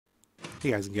Hey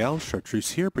guys and gals,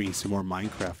 Chartreuse here, bringing some more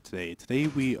Minecraft today. Today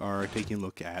we are taking a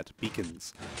look at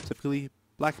beacons, specifically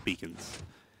black beacons,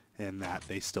 and that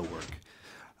they still work.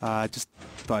 Just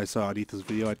thought I saw Anita's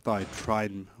video. I thought I'd try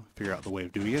and figure out the way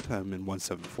of doing it. I'm in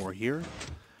 174 here,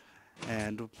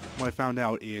 and what I found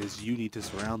out is you need to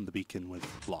surround the beacon with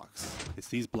blocks. It's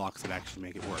these blocks that actually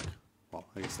make it work. Well,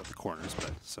 I guess at the corners,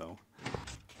 but so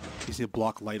you see a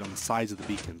block light on the sides of the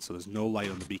beacon, so there's no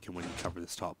light on the beacon when you cover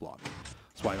this top block.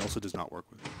 That's why it also does not work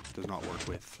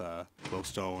with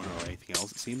glowstone or anything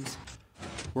else. It seems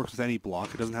works with any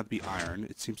block. It doesn't have to be iron.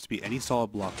 It seems to be any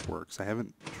solid block works. I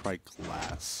haven't tried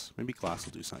glass. Maybe glass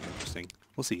will do something interesting.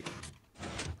 We'll see.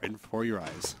 Right before your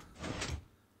eyes.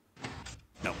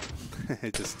 No,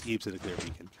 it just keeps it a clear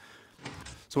beacon.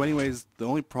 So anyways, the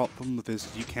only problem with this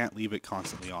is you can't leave it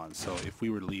constantly on. So if we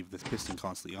were to leave this piston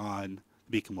constantly on, the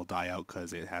beacon will die out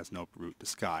because it has no route to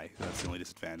sky. That's the only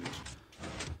disadvantage.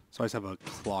 So I just have a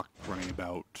clock running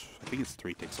about, I think it's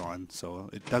 3 ticks on, so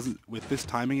it doesn't, with this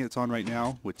timing it's on right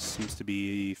now, which seems to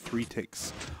be 3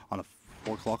 ticks on a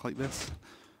 4 o'clock like this.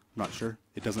 I'm not sure.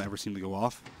 It doesn't ever seem to go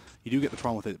off. You do get the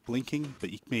problem with it blinking, but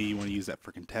you may want to use that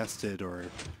for contested, or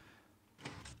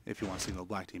if you want to signal the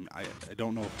black team. I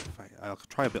don't know if I'll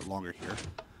try a bit longer here.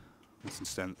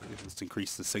 Let's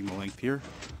increase the signal length here,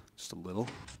 just a little.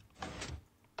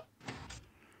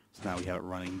 Now we have it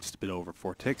running just a bit over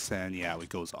 4 ticks, and yeah, it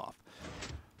goes off.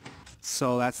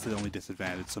 So that's the only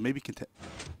disadvantage. So maybe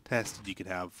contested you could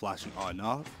have flashing on and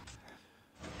off,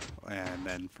 and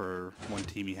then for one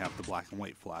team you have the black and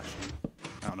white flashing.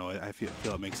 I don't know, I feel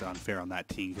it makes it unfair on that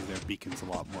team because their beacon's a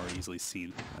lot more easily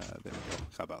seen. There we go,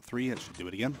 got about 3, that should do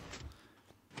it again.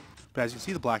 But as you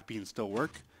see, the black beacons still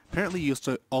work. Apparently you used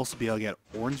to also be able to get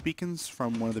orange beacons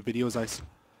from one of the videos I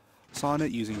saw on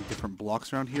it using different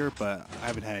blocks around here, but I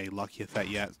haven't had any luck with that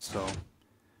yet, so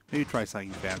maybe try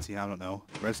something fancy. I don't know.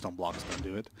 Redstone blocks don't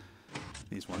do it.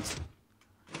 These ones,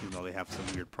 even though they have some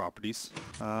weird properties.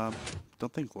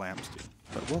 Don't think lamps do,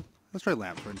 but let's try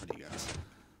lamps right in front of you guys.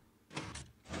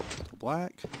 Still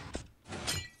black.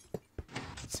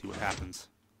 Let's see what happens.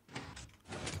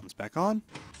 It comes back on.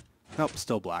 Nope,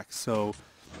 still black. So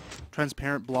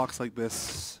transparent blocks like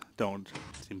this don't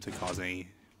seem to cause any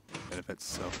benefits,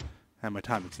 so and my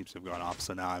timing seems to have gone off,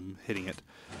 so now I'm hitting it.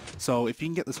 So if you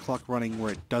can get this clock running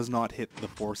where it does not hit the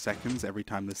 4 seconds every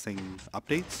time this thing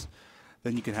updates,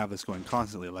 then you can have this going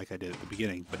constantly like I did at the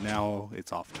beginning. But now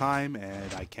it's off time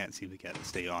and I can't seem to get it to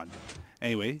stay on.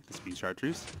 Anyway, this has been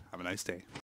Chartreuse. Have a nice day.